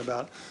mentioned,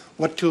 about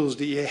what tools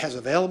DEA has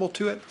available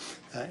to it,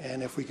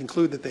 and if we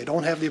conclude that they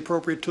don't have the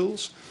appropriate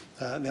tools,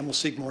 then we'll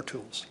seek more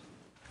tools.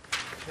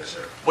 Yes,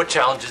 sir. What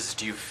challenges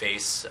do you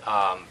face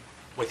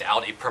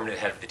without a permanent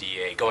head of the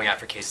DEA going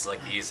after cases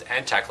like these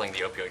and tackling the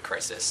opioid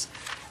crisis?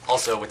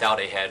 Also, without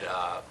a head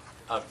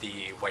of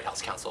the White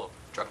House Council of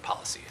Drug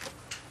Policy?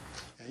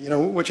 You know,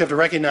 what you have to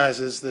recognize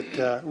is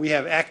that we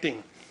have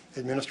acting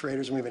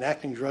administrators and we have an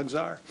acting drug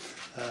czar.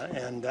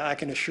 And I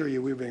can assure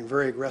you we're being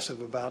very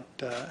aggressive about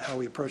how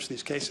we approach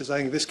these cases. I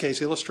think this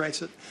case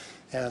illustrates it.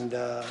 And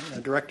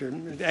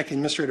Acting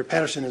Administrator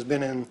Patterson has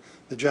been in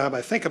the job,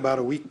 I think, about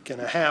a week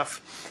and a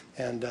half,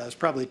 and has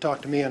probably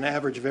talked to me on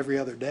average of every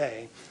other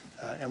day.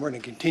 And we're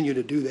going to continue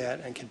to do that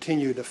and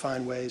continue to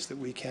find ways that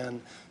we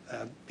can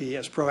be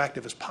as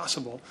proactive as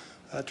possible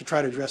to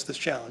try to address this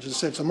challenge. As I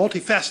said, it's a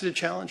multifaceted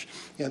challenge.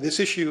 You know, this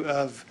issue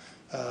of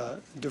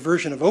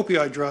diversion of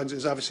opioid drugs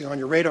is obviously on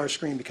your radar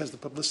screen because of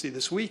the publicity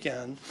this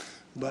weekend.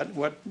 But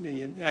what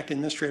the acting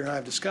administrator and I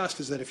have discussed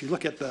is that if you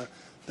look at the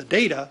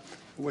data,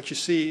 what you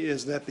see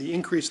is that the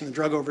increase in the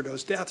drug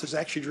overdose deaths is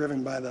actually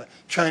driven by the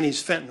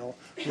Chinese fentanyl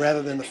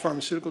rather than the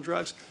pharmaceutical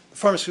drugs. The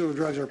pharmaceutical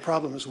drugs are a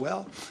problem as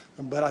well,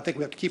 but I think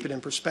we have to keep it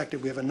in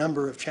perspective. We have a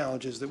number of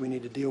challenges that we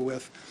need to deal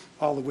with,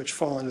 all of which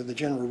fall under the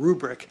general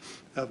rubric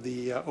of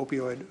the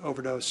opioid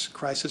overdose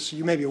crisis.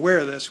 You may be aware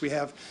of this. We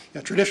have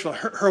traditional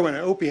heroin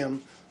and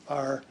opium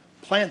are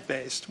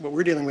plant-based. What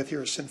we're dealing with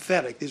here is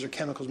synthetic. These are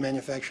chemicals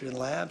manufactured in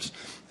labs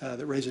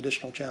that raise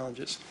additional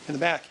challenges. In the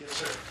back, yes,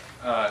 sir.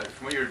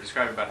 From what you're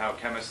describing about how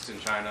chemists in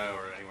China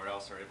or anywhere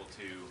else are able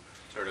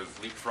to sort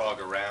of leapfrog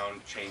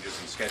around changes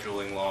in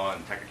scheduling law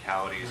and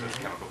technicalities of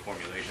chemical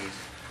formulations,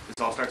 this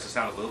all starts to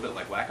sound a little bit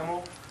like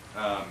whack-a-mole.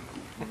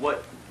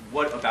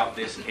 What about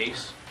this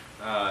case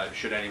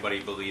should anybody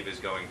believe is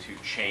going to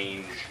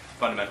change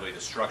fundamentally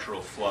the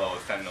structural flow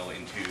of fentanyl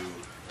into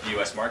the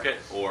U.S. market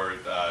or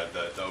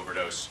the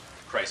overdose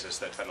crisis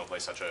that fentanyl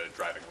plays such a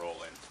driving role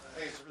in? I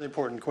think it's a really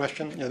important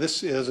question.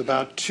 This is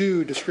about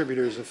 2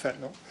 distributors of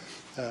fentanyl.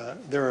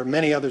 There are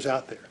many others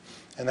out there.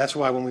 And that's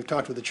why when we've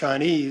talked with the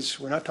Chinese,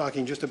 we're not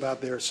talking just about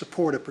their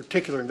support of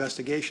particular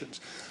investigations.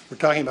 We're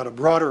talking about a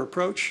broader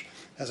approach.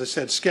 As I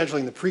said,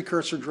 scheduling the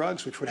precursor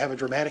drugs, which would have a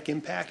dramatic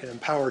impact and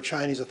empower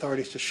Chinese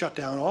authorities to shut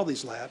down all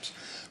these labs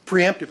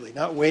preemptively,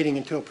 not waiting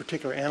until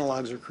particular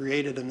analogs are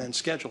created and then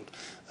scheduled,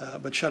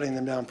 but shutting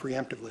them down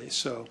preemptively.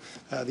 So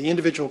the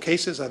individual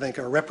cases, I think,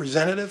 are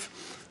representative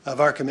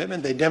of our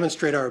commitment. They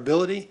demonstrate our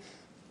ability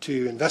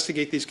to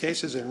investigate these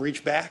cases and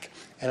reach back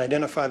and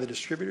identify the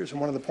distributors. And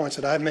one of the points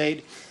that I've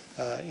made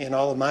in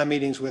all of my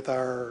meetings with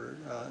our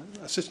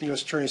assistant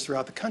U.S. attorneys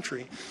throughout the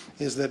country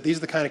is that these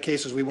are the kind of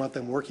cases we want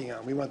them working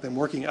on. We want them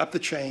working up the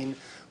chain.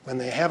 When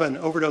they have an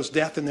overdose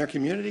death in their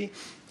community,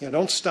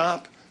 don't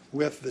stop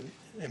with the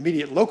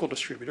immediate local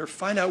distributor.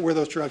 Find out where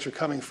those drugs are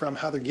coming from,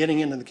 how they're getting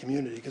into the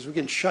community, because we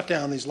can shut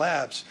down these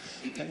labs.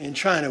 In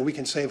China, we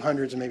can save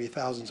hundreds and maybe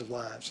thousands of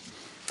lives.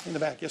 In the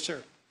back, yes,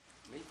 sir.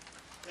 Me?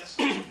 Yes.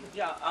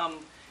 Yeah.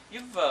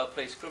 You've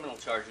placed criminal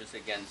charges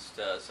against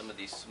some of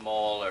these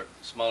smaller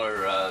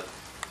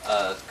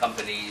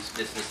companies,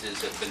 businesses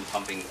that have been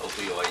pumping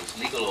opioids,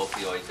 legal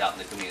opioids out in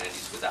the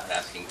communities without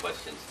asking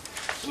questions.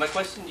 So my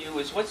question to you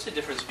is, what's the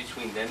difference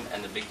between them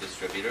and the big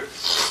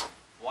distributors?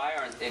 Why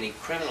aren't any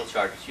criminal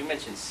charges? You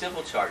mentioned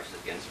civil charges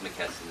against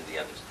McKesson and the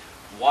others.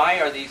 Why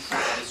are these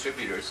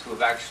distributors who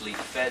have actually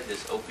fed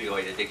this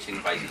opioid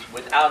addiction crisis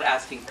without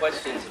asking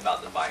questions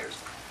about the buyers?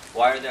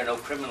 Why are there no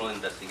criminal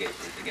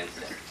investigations against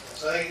them?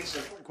 So I think it's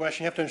an important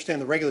question. You have to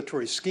understand the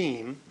regulatory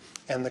scheme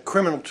and the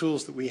criminal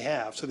tools that we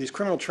have. So these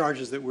criminal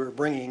charges that we're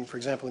bringing, for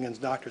example,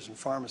 against doctors and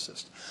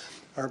pharmacists,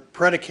 are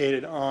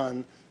predicated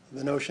on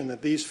the notion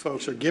that these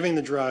folks are giving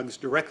the drugs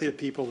directly to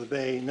people that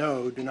they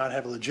know do not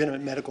have a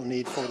legitimate medical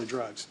need for the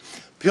drugs.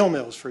 Pill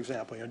mills, for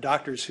example,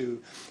 doctors who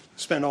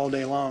spend all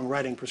day long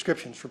writing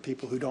prescriptions for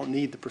people who don't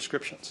need the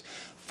prescriptions.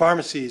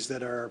 Pharmacies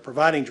that are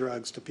providing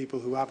drugs to people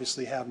who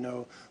obviously have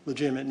no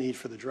legitimate need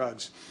for the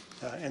drugs.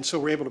 And so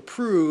we're able to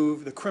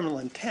prove the criminal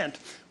intent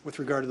with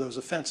regard to those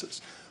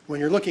offenses. When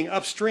you're looking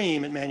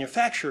upstream at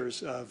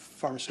manufacturers of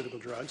pharmaceutical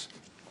drugs,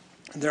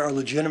 there are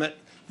legitimate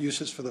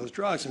uses for those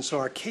drugs, and so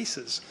our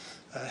cases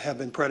have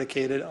been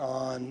predicated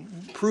on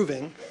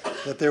proving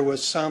that there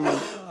was some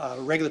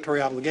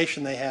regulatory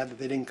obligation they had that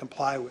they didn't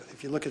comply with.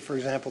 If you look at, for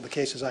example, the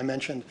cases I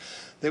mentioned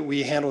that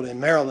we handled in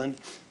Maryland,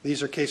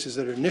 these are cases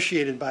that are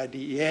initiated by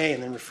DEA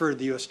and then referred to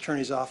the U.S.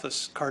 Attorney's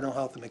Office. Cardinal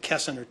Health and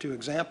McKesson are 2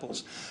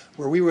 examples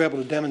where we were able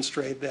to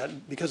demonstrate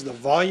that because of the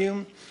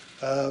volume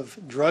of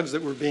drugs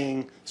that were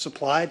being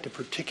supplied to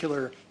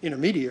particular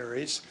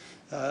intermediaries,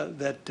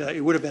 that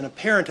it would have been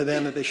apparent to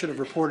them that they should have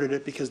reported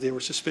it because they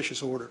were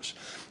suspicious orders.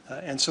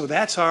 And so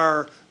that's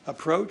our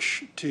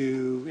approach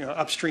to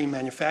upstream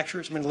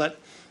manufacturers. I'm going to let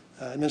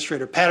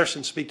Administrator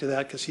Patterson speak to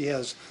that because he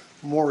has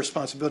more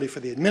responsibility for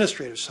the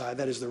administrative side,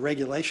 that is the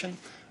regulation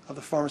of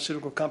the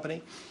pharmaceutical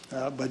company.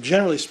 But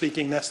generally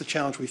speaking, that's the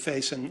challenge we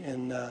face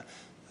in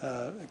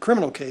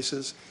criminal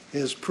cases,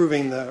 is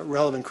proving the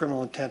relevant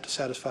criminal intent to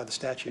satisfy the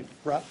statute.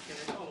 Rob? Can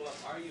I follow up?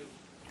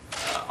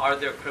 Are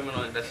there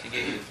criminal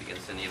investigations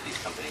against any of these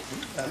companies?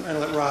 I'm going to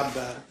let Rob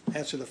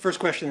answer the first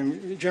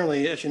question.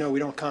 Generally, as you know, we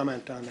don't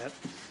comment on that.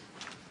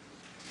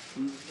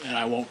 And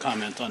I won't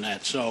comment on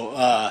that. So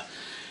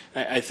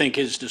I think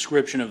his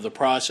description of the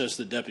process,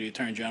 the Deputy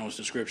Attorney General's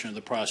description of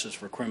the process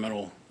for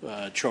criminal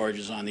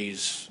charges on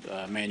these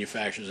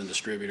manufacturers and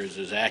distributors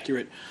is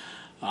accurate.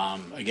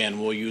 Again,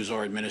 we'll use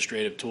our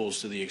administrative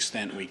tools to the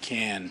extent we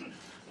can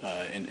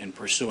in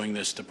pursuing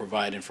this to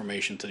provide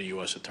information to the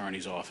U.S.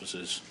 Attorney's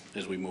offices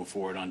as we move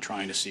forward on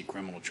trying to seek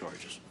criminal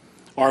charges.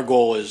 Our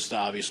goal is to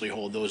obviously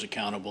hold those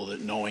accountable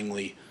that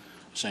knowingly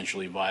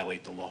essentially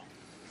violate the law.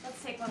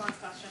 Let's take one last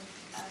question.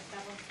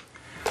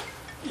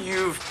 Devil.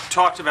 You've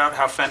talked about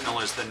how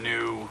fentanyl is the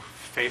new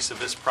face of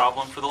this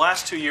problem. For the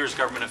last 2 years,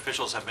 government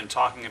officials have been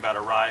talking about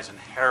a rise in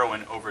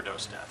heroin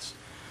overdose deaths.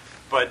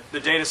 But the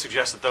data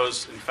suggests that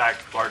those, in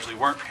fact, largely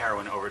weren't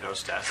heroin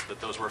overdose deaths,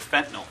 that those were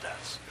fentanyl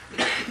deaths.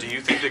 Do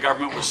you think the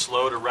government was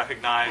slow to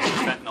recognize the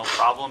fentanyl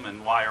problem,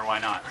 and why or why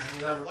not?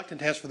 I'm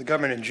reluctant to answer for the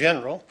government in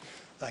general.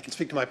 I can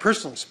speak to my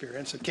personal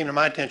experience. It came to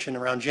my attention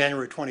around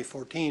January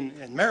 2014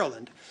 in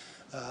Maryland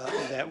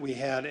that we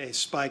had a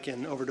spike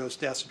in overdose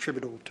deaths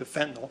attributable to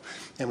fentanyl,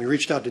 and we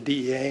reached out to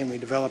DEA and we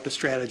developed a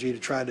strategy to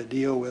try to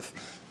deal with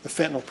the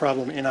fentanyl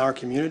problem in our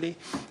community.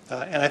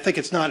 And I think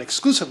it's not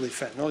exclusively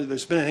fentanyl.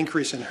 There's been an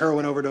increase in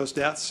heroin overdose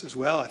deaths as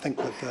well. I think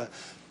that the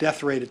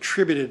death rate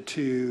attributed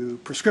to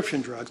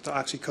prescription drugs, to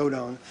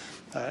oxycodone,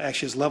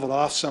 actually has leveled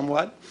off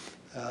somewhat.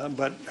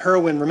 But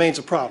heroin remains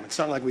a problem. It's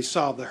not like we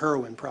solved the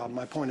heroin problem.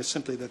 My point is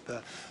simply that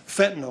the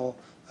fentanyl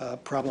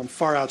problem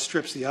far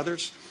outstrips the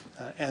others.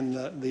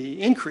 And the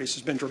increase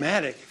has been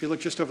dramatic. If you look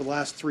just over the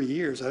last 3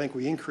 years, I think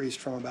we increased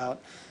from about,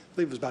 I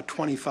believe it was about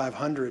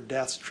 2,500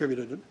 deaths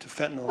attributed to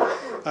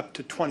fentanyl up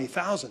to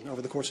 20,000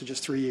 over the course of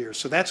just 3 years.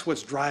 So that's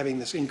what's driving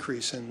this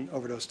increase in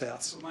overdose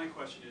deaths. So my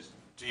question is,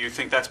 do you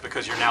think that's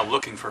because you're now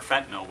looking for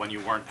fentanyl when you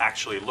weren't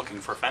actually looking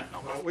for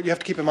fentanyl? Well, what you have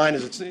to keep in mind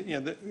is it's,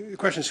 the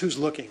question is who's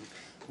looking.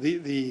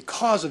 The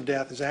cause of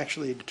death is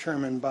actually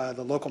determined by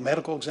the local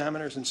medical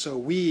examiners, and so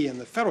we and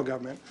the federal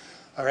government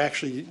are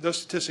actually, those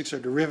statistics are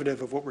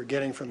derivative of what we're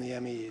getting from the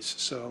MEs.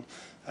 So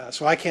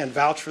I can't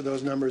vouch for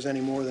those numbers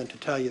any more than to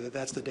tell you that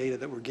that's the data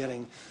that we're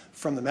getting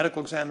from the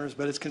medical examiners,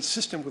 but it's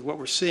consistent with what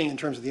we're seeing in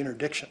terms of the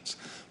interdictions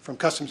from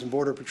Customs and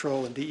Border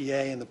Patrol and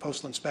DEA and the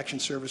Postal Inspection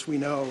Service. We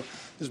know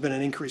there's been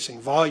an increasing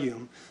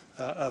volume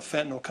of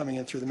fentanyl coming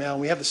in through the mail,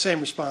 and we have the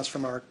same response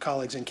from our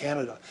colleagues in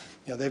Canada.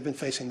 They've been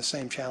facing the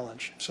same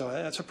challenge. So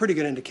that's a pretty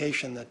good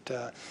indication that,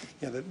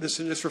 that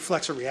this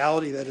reflects a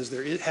reality. That is,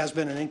 there has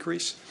been an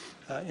increase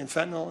in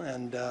fentanyl,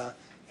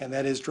 and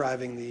that is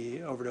driving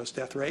the overdose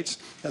death rates.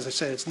 As I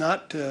said, it's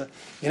not to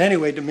in any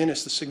way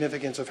diminish the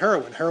significance of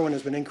heroin. Heroin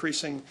has been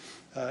increasing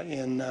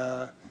in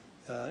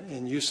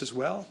use as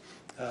well,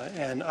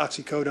 and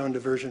oxycodone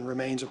diversion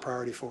remains a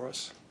priority for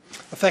us.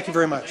 Well, thank you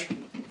very much.